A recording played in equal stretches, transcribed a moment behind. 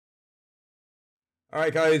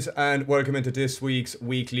Alright guys, and welcome into this week's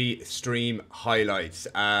weekly stream highlights.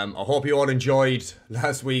 I hope you all enjoyed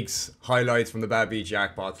last week's highlights from the Bad Beat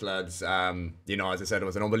Jackpots, lads. You know, as I said, it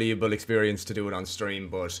was an unbelievable experience to do it on stream,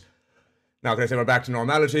 but not gonna say we're back to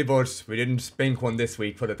normality, but we didn't spink one this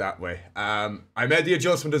week, put it that way. I made the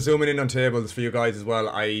adjustment of zooming in on tables for you guys as well.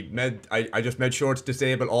 I just made sure to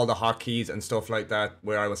disable all the hotkeys and stuff like that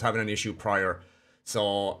where I was having an issue prior.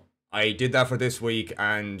 So I did that for this week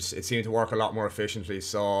and it seemed to work a lot more efficiently.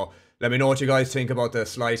 So let me know what you guys think about the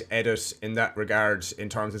slight edit in that regard in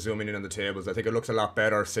terms of zooming in on the tables. I think it looks a lot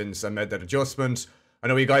better since I made that adjustment. I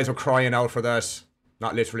know you guys were crying out for that.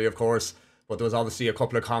 Not literally, of course. But there was obviously a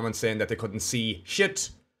couple of comments saying that they couldn't see shit.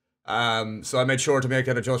 So I made sure to make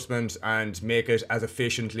that adjustment and make it as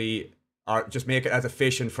efficiently, or just make it as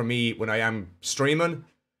efficient for me when I am streaming,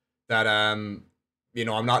 that you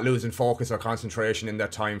know, I'm not losing focus or concentration in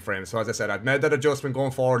that time frame. So as I said, I've made that adjustment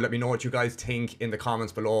going forward. Let me know what you guys think in the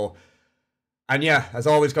comments below. And yeah, as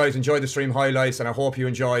always guys, enjoy the stream highlights and I hope you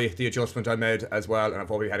enjoy the adjustment I made as well. And I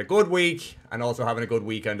hope you had a good week and also having a good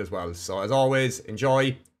weekend as well. So as always,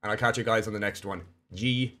 enjoy and I'll catch you guys on the next one.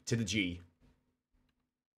 G to the G.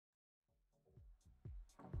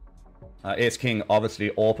 Ace King obviously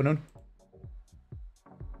opening.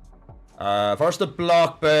 First the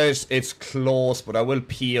block bet, it's close, but I will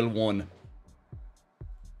peel one.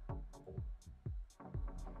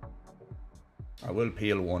 I will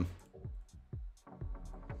peel one.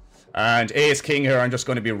 And Ace King here, I'm just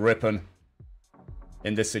going to be ripping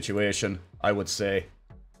in this situation, I would say.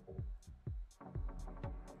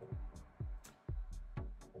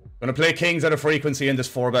 Gonna play kings at a frequency in this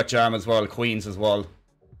 4-bet jam as well, queens as well.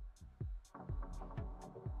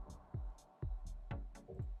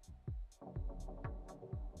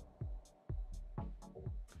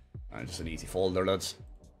 And just an easy fold there, lads.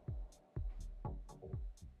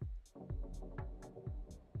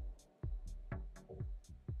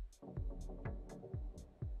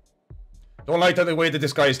 Don't like the way that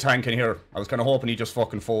this guy's tanking here. I was kind of hoping he just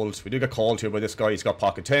fucking folds. We do get called here by this guy. He's got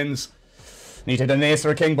pocket tens. Need to hit an ace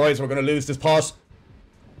or a king, boys. We're going to lose this pot.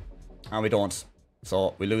 And we don't.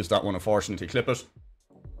 So we lose that one, unfortunately. Clip it.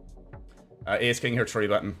 Ace king here,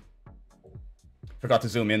 3-betting. Forgot to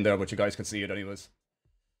zoom in there, but you guys can see it anyways.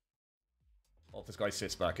 Hope this guy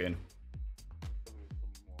sits back in.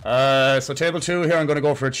 So table 2 here, I'm going to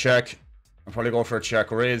go for a check. I'll probably go for a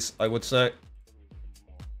check raise, I would say.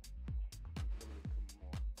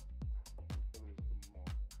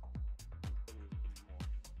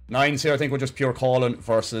 Nines here, I think we're just pure calling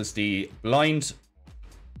versus the blind.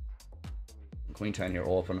 Queen 10 here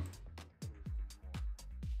open.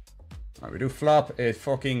 Alright, we do flop a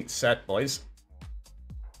fucking set, boys.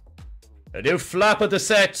 I do flop at the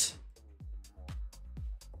set.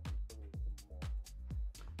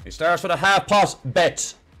 He starts with a half pot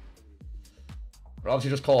bet. We're obviously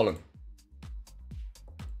just calling.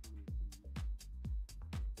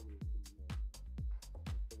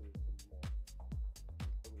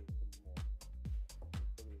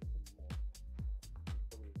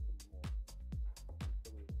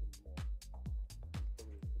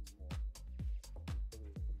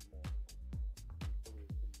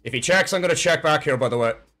 If he checks, I'm going to check back here, by the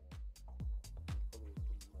way.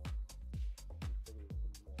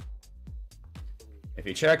 If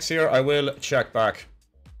he checks here, I will check back.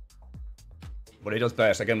 But he does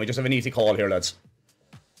bet. Again, we just have an easy call here, lads.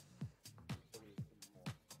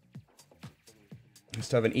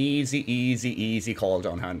 Just have an easy call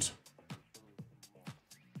down hand.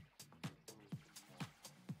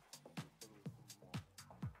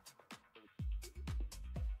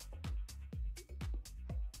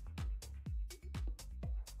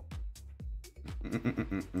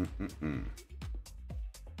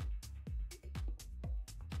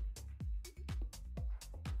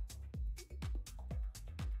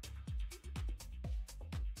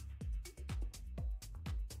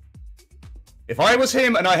 If I was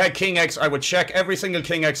him and I had King X, I would check every single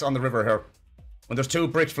King X on the river here. When there's 2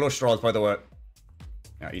 bricked flush draws, by the way.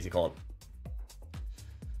 Yeah, easy call.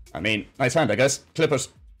 I mean, nice hand, I guess. Clip it.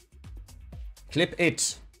 Clip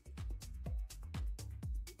it.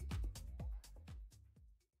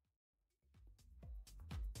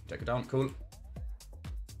 Take it down, cool.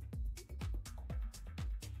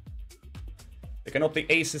 Picking up the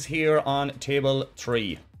aces here on table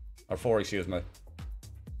 3. Or 4, excuse me.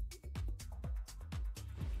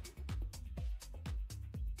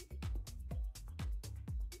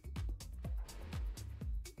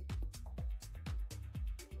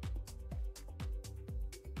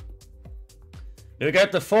 You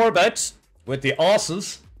get the 4-bet with the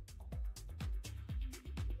aces.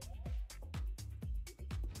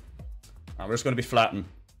 And we're just going to be flattened.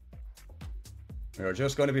 We're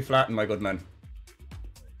just going to be flattened, my good man.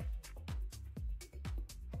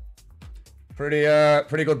 Pretty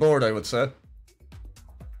good board, I would say.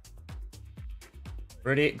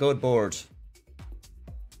 Pretty good board.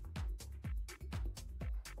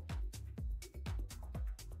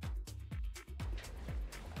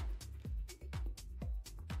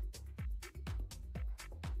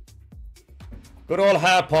 Good old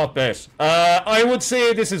half pot bet. I would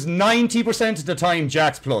say this is 90% of the time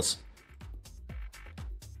jacks plus.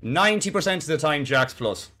 90% of the time jacks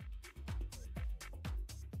plus.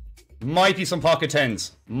 Might be some pocket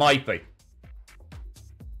tens. Might be.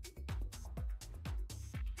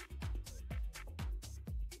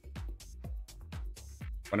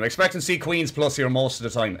 But I'm expecting to see queens plus here most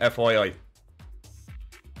of the time. FYI.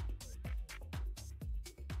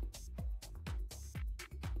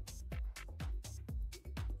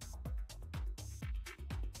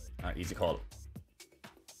 Easy call.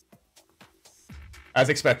 As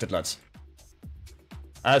expected, lads.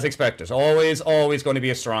 As expected. Always going to be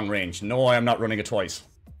a strong range. No, I am not running it twice.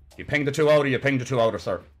 You ping the 2 outer, you ping the 2 outer,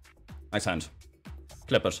 sir. Nice hand.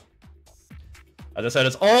 Clip it. As I said,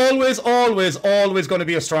 it's always going to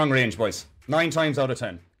be a strong range, boys. 9 times out of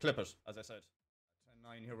 10. Clip it, as I said.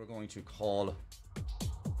 10-9 here, we're going to call.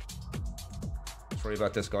 Sorry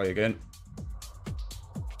about this guy again.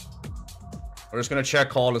 We're just going to check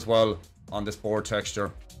call as well on this board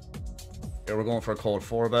texture. Here we're going for a call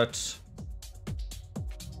 4-bet.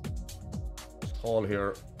 Call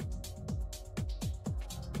here.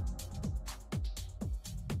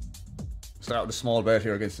 Start with a small bet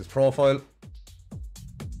here against his profile.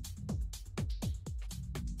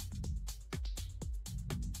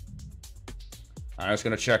 And I'm just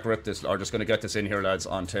going to check rip this, or just going to get this in here, lads,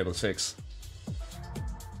 on table 6.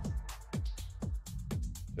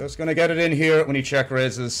 Just gonna get it in here when he check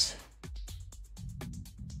raises.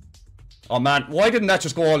 Oh man, why didn't that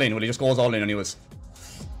just go all in? Well, he just goes all in anyways.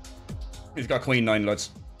 He's got queen 9, lads.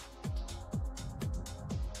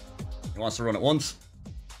 He wants to run it once.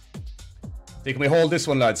 See, can we hold this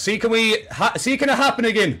one, lads? See, can it happen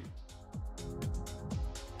again?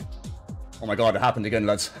 Oh my god, it happened again,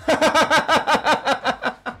 lads.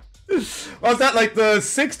 Was that like the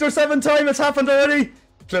 6th or 7th time it's happened already?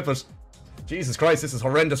 Clip it. Jesus Christ, this is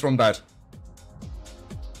horrendous run bad.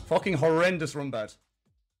 Fucking horrendous run bad.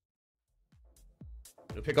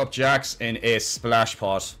 We'll pick up jacks in a splash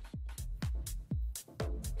pot.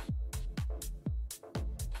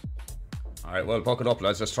 Alright, well, buck it up,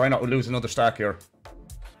 lads. Let's try not to lose another stack here.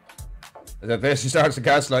 That basically starts to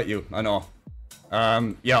gaslight you, I know.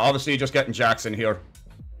 Yeah, obviously just getting jacks in here.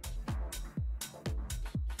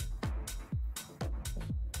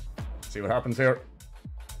 See what happens here.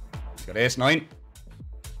 He's got ace-9.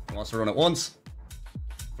 He wants to run it once.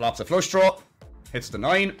 Flops a flush draw. Hits the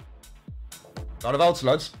 9. Lot of outs,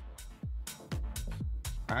 lads.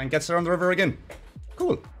 And gets there on the river again.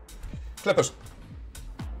 Cool. Clip it.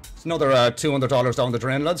 It's another $200 down the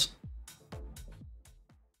drain, lads.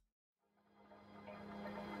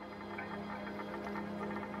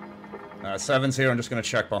 Sevens here. I'm just going to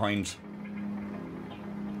check behind.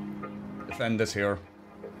 Defend this here.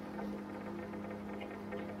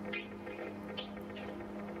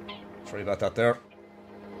 Sorry about that there.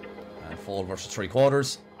 And fold versus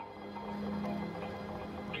 3/4.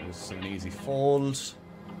 This is an easy fold.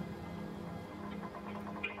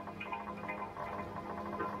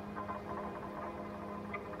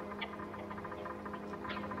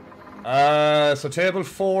 So table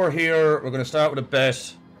 4 here. We're going to start with a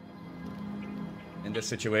bet in this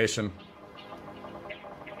situation.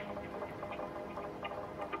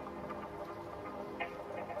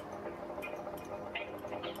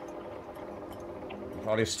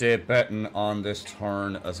 Probably stay betting on this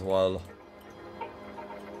turn as well.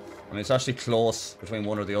 I mean, it's actually close between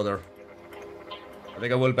one or the other. I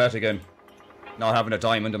think I will bet again. Not having a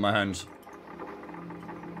diamond in my hand.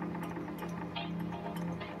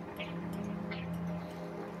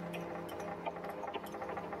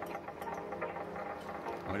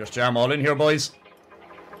 Let me just jam all in here, boys.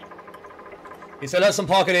 He still has some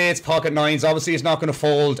pocket 8s, pocket 9s. Obviously, he's not going to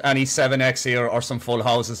fold any 7x here or some full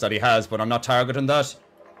houses that he has, but I'm not targeting that.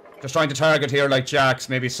 Just trying to target here like jacks,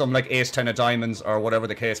 maybe some like ace-10 of diamonds or whatever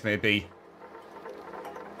the case may be.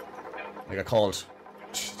 I got called.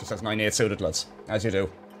 Just has 9-8 suited, lads. As you do.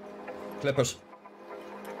 Clip it.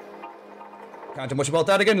 Can't do much about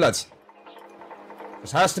that again, lads.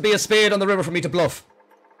 There has to be a spade on the river for me to bluff.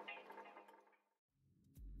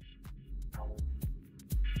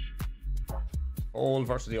 All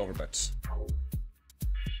versus the overbets.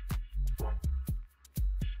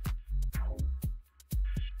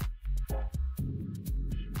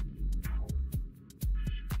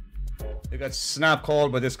 We got snap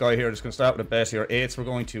called by this guy here. Just going to start with a bet here. 8s we're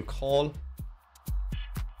going to call.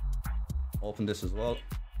 Open this as well.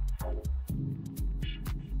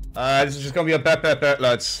 This is just going to be a bet,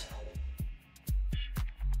 lads.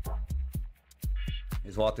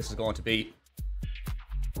 Is what this is going to be.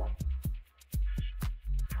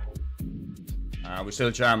 We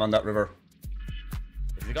still jam on that river.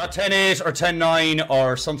 If you got 10-8 or 10-9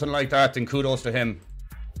 or something like that, then kudos to him.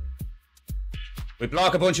 We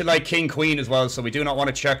block a bunch of like king, queen as well, so we do not want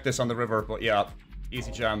to check this on the river. But yeah,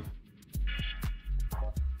 easy jam.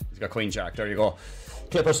 He's got queen jack. There you go.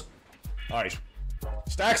 Clippers. All right.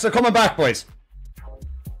 Stacks are coming back, boys.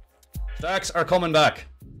 Stacks are coming back.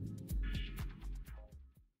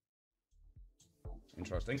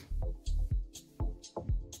 Interesting.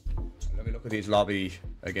 Let me look at these lobby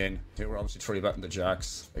again. Here we're obviously 3-betting the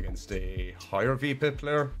jacks against a higher VPIP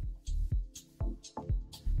player.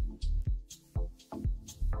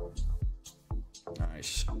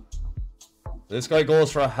 Nice. This guy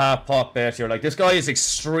goes for a half pot bet here. Like, this guy is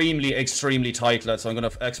extremely tight, lads, so I'm going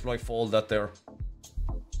to exploit fold that there.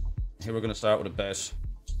 Here we're going to start with a bet.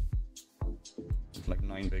 Like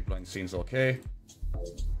 9 big blinds seems okay.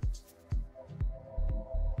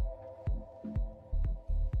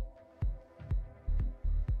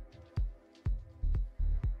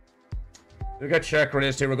 We got check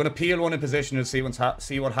raised here. We're going to peel one in position to see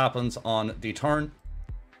what happens on the turn.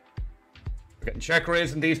 We're getting check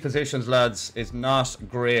raised in these positions, lads, is not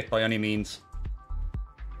great by any means.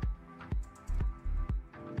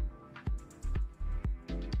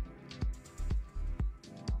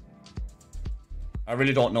 I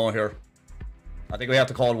really don't know here. I think we have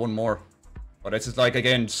to call one more. But this is like,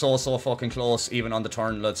 again, so fucking close, even on the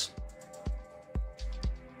turn, lads.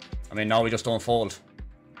 I mean, now we just don't fold.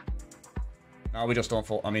 Now we just don't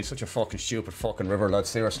fold. I mean, such a fucking stupid fucking river, lads,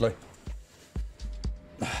 seriously.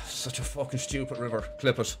 Such a fucking stupid river.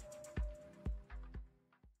 Clip it.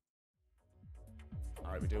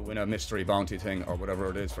 Alright, we do win a mystery bounty thing, or whatever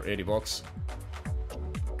it is, for 80 bucks.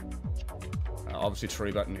 Obviously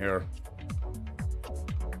 3-betting here.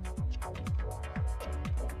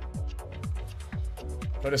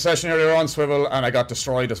 Played a session earlier on Swivel, and I got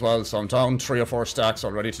destroyed as well, so I'm down 3 or 4 stacks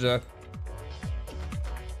already today.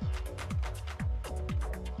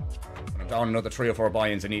 And I'm down another 3 or 4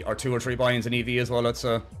 buy-ins in or 2 or 3 buy-ins in EV as well, let's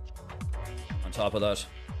on top of that.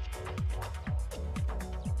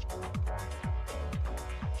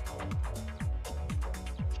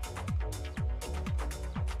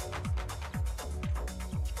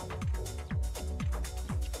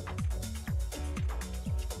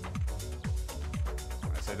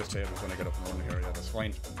 This table's going to get up and running here, yeah, that's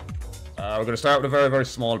fine. We're going to start with a very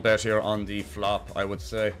small bet here on the flop, I would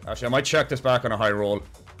say. Actually, I might check this back on a high roll.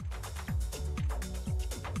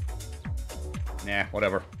 Nah,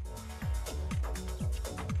 whatever.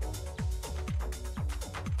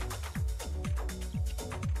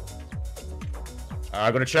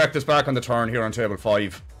 I'm going to check this back on the turn here on table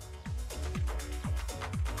 5.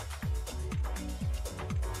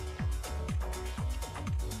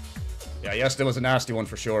 Yeah, yesterday was a nasty one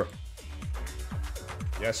for sure.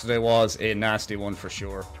 Yesterday was a nasty one for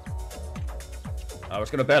sure. I was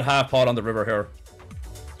going to bet half pot on the river here.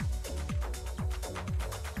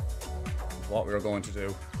 What we were going to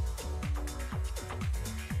do.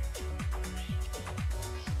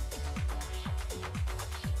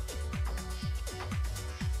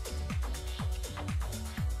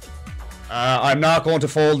 I'm not going to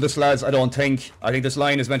fold this, lads, I don't think. I think this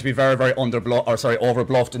line is meant to be very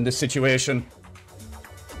overbluffed in this situation.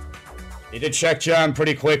 He did check jam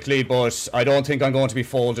pretty quickly, but I don't think I'm going to be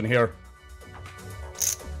folding here.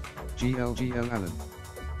 GL Alan.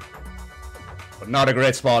 But not a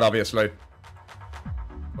great spot, obviously.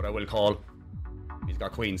 But I will call. He's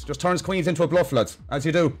got queens. Just turns queens into a bluff, lads, as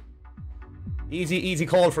you do. Easy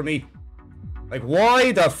call for me. Like,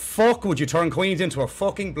 why the fuck would you turn queens into a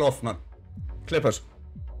fucking bluff, man? Clip it.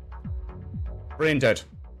 Brain dead.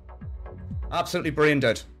 Absolutely brain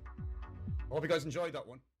dead. Hope you guys enjoyed that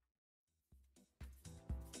one.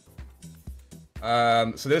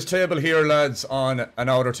 So this table here, lads, on an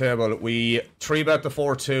outer table, we 3-bet the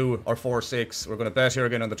 4-2 or 4-6. We're going to bet here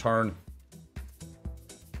again on the turn.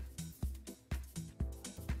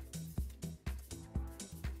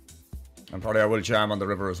 And probably I will jam on the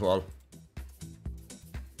river as well.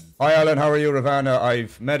 Hi Alan, how are you? Ravana,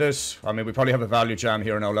 I've met it. I mean, we probably have a value jam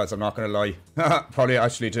here now, lads, I'm not going to lie. Probably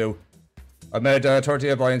actually do. I've made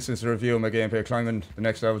 38 buy-ins since the review of my gameplay, climbing the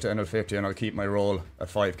next level to NL50, and I'll keep my roll at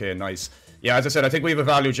 5k. Nice. Yeah, as I said, I think we have a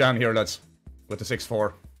value jam here, lads, with the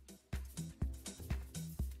 6-4.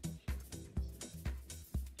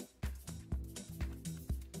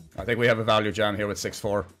 I think we have a value jam here with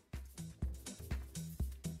 6-4.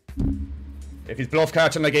 If he's bluff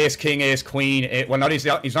catching like ace king, ace queen, well, he's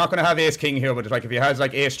not going to have ace king here, but like if he has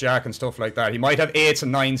like ace jack and stuff like that, he might have 8s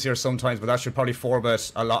and 9s here sometimes, but that should probably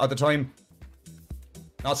 4-bet a lot of the time.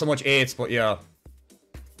 Not so much 8s, but yeah.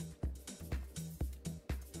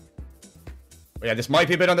 But yeah, this might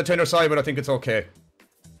be a bit on the thinner side, but I think it's okay.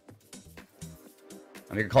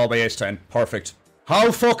 And he can call by ace 10. Perfect.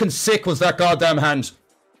 How fucking sick was that goddamn hand?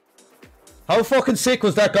 How fucking sick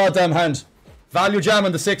was that goddamn hand? Value jam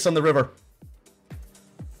on the 6 on the river.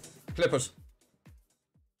 Flip it.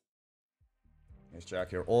 Ace jack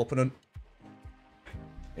here opening.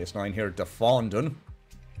 Ace 9 here defending.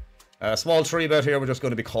 Small 3-bet here, we're just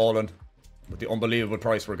going to be calling with the unbelievable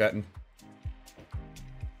price we're getting.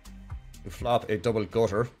 We flop a double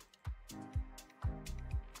gutter.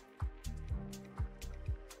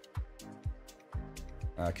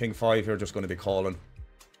 King 5 here, just going to be calling.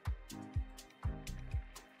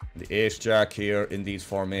 The ace jack here in these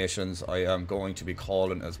formations, I am going to be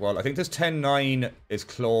calling as well. I think this 10-9 is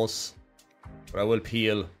close, but I will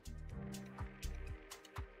peel.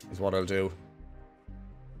 Is what I'll do.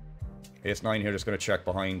 Ace 9 here, just going to check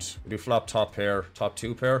behind. We do flop top pair, top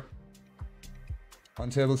 2 pair.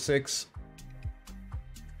 On table 6.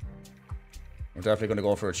 We're definitely going to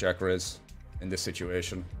go for a check raise in this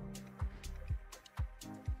situation.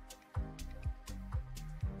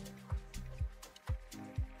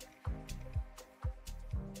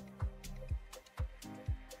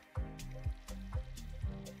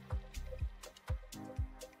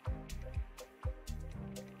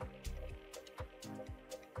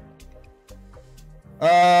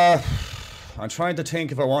 I'm trying to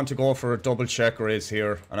think if I want to go for a double check raise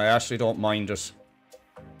here, and I actually don't mind it.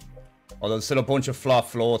 Although there's still a bunch of flop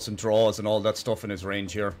floats and draws and all that stuff in his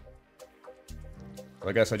range here. But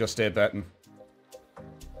I guess I just stay betting.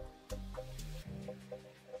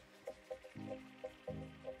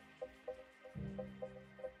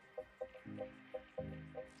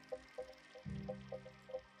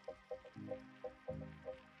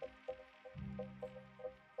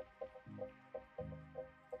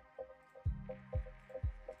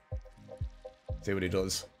 See what he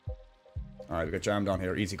does. Alright, we got jammed on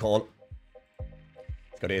here. Easy call.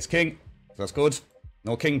 He's got ace king. So that's good.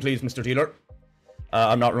 No king, please, Mr. Dealer.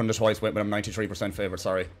 I'm not running the twice wait, but I'm 93% favourite,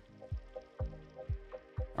 sorry.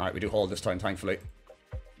 Alright, we do hold this time, thankfully.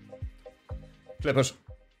 Flip it.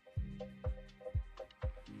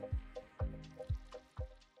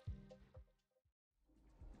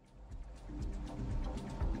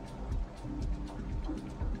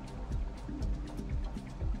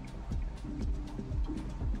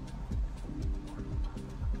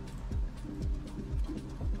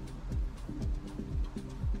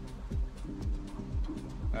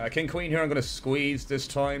 King Queen here, I'm going to squeeze this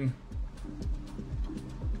time.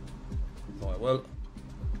 So I will.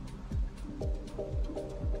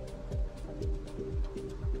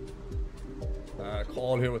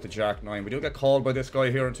 Call here with the Jack 9. We do get called by this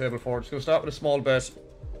guy here on table 4. Just going to start with a small bet.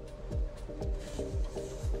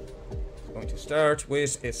 Going to start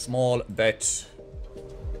with a small bet.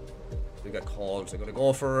 We get called. So I'm going to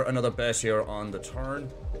go for another bet here on the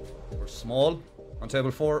turn. We're small on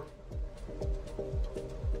table 4.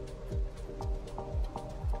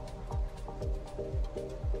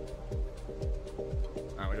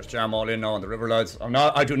 Jam all in now on the river, lads.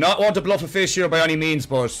 I do not want to bluff a fish here by any means,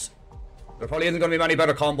 but there probably isn't going to be many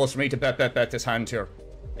better combos for me to bet this hand here,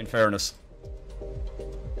 in fairness.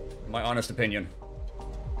 In my honest opinion.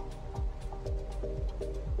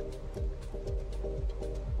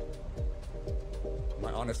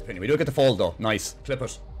 We do get the fold though. Nice. Clip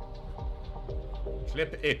it.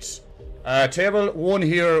 Clip it. Table 1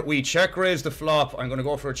 here, we check raise the flop. I'm going to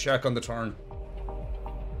go for a check on the turn.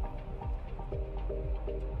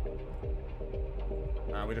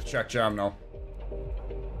 We just check jam now.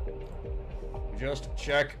 We just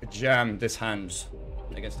check jam this hand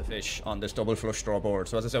against the fish on this double flush draw board.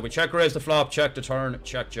 So as I said, we check raise the flop, check the turn,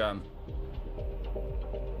 check jam.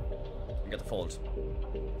 And get the fold.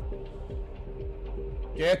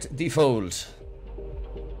 Get the fold.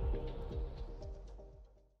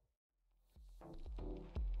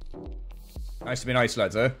 Nice to be nice,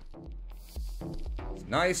 lads, eh?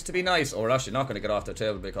 Nice to be nice. Oh, we're actually not going to get off the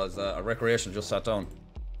table because a recreation just sat down.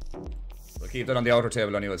 We'll keep that on the outer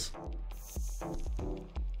table anyways.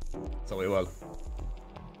 So we will.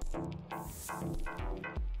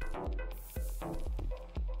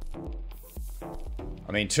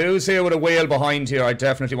 I mean, 2s here with a whale behind here. I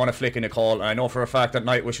definitely want to flick in a call. And I know for a fact that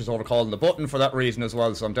Nightwish is overcalling the button for that reason as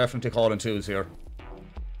well. So I'm definitely calling 2s here.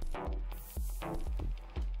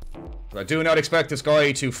 I do not expect this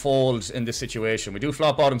guy to fold in this situation. We do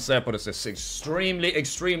flop bottom set, but it's this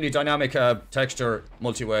extremely dynamic texture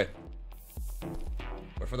multi-way.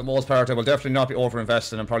 But for the most part, I will definitely not be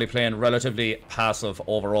over-investing and probably playing relatively passive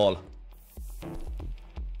overall.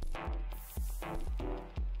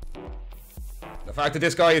 The fact that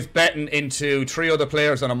this guy is betting into 3 other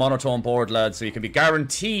players on a monotone board, lads, so you can be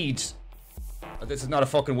guaranteed that this is not a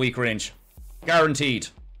fucking weak range. Guaranteed.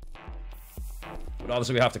 But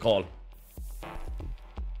obviously we have to call.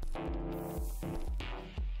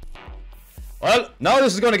 Well, now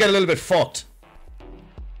this is going to get a little bit fucked.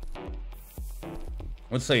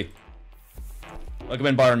 Let's see. Welcome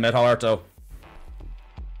in, Byron, mate. How art thou?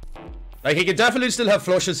 Like, he can definitely still have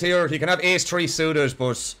flushes here. He can have ace-3 suited,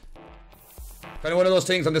 but... kind of one of those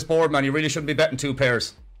things on this board, man. You really shouldn't be betting 2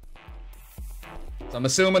 pairs. So I'm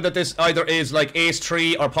assuming that this either is like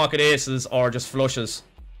ace-3 or pocket aces or just flushes.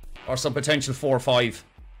 Or some potential 4-5.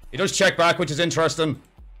 He does check back, which is interesting.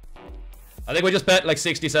 I think we just bet like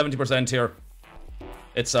 60-70% here.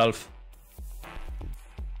 Itself.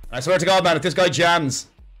 I swear to God, man, if this guy jams,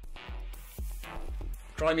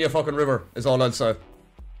 cry me a fucking river, is all I'll say.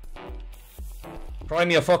 Cry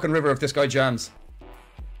me a fucking river if this guy jams.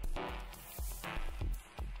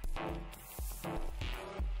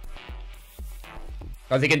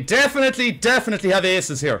 Because he can definitely have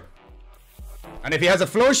aces here. And if he has a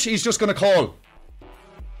flush, he's just going to call.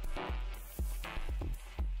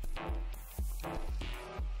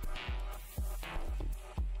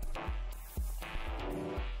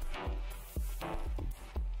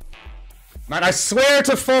 Man, I swear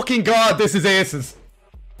to fucking God this is aces.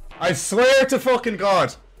 I swear to fucking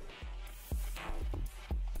God.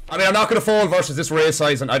 I mean, I'm not going to fold versus this raise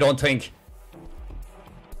size, and I don't think.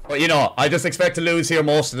 But, you know, I just expect to lose here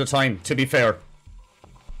most of the time, to be fair.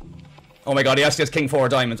 Oh my God, he actually has king 4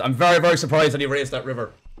 diamonds. I'm very surprised that he raised that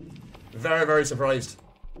river. Very surprised.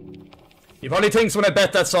 He probably thinks when I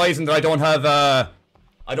bet that size and that I don't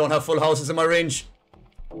have full houses in my range.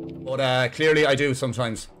 But clearly I do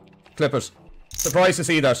sometimes. Clip it. Surprised to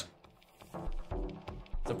see that.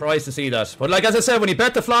 Surprised to see that. But like as I said, when he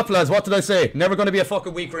bet the flop, lads, what did I say? Never going to be a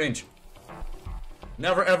fucking weak range.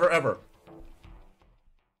 Never, ever.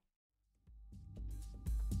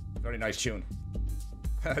 Very nice tune.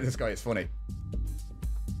 This guy is funny.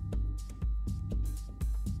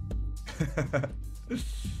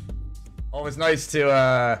 Always nice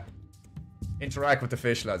to interact with the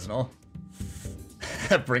fish, lads, no?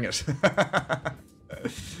 Bring it.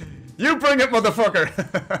 You bring it, motherfucker!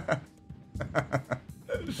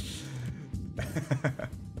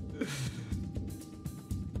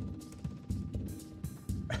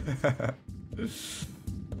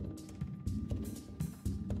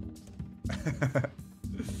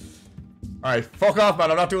 Alright, fuck off, man.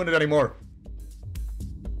 I'm not doing it anymore.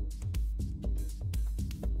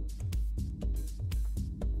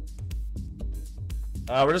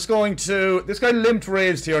 We're just going to... This guy limped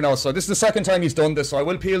raised here now, so this is the second time he's done this, so I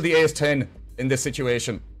will peel the ace-10 in this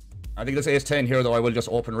situation. I think this ace-10 here, though, I will just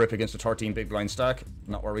open rip against a 13 big blind stack.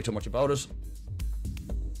 Not worry too much about it.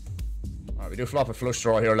 Alright, we do flop a flush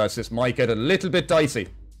draw here, lads. This might get a little bit dicey.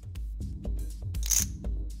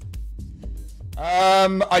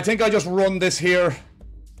 I think I just run this here.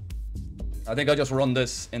 I think I just run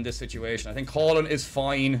this in this situation. I think calling is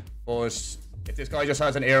fine, but... if this guy just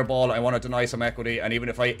has an air ball, I want to deny some equity, and even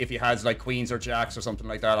if he has like queens or jacks or something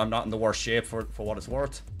like that, I'm not in the worst shape for what it's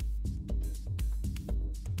worth.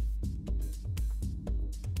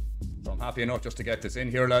 So I'm happy enough just to get this in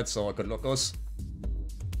here, lads, so good luck us.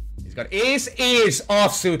 He's got ace-8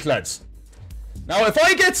 offsuit, lads. Now, if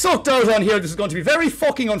I get sucked out on here, this is going to be very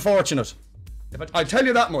fucking unfortunate. I'll tell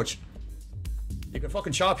you that much. You can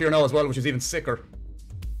fucking chop here now as well, which is even sicker.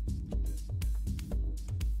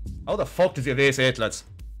 How the fuck does he have ace-8, lads?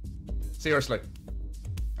 Seriously.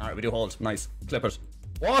 Alright, we do hold. Nice. Clip it.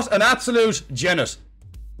 What an absolute genet.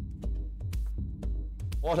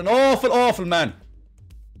 What an awful man.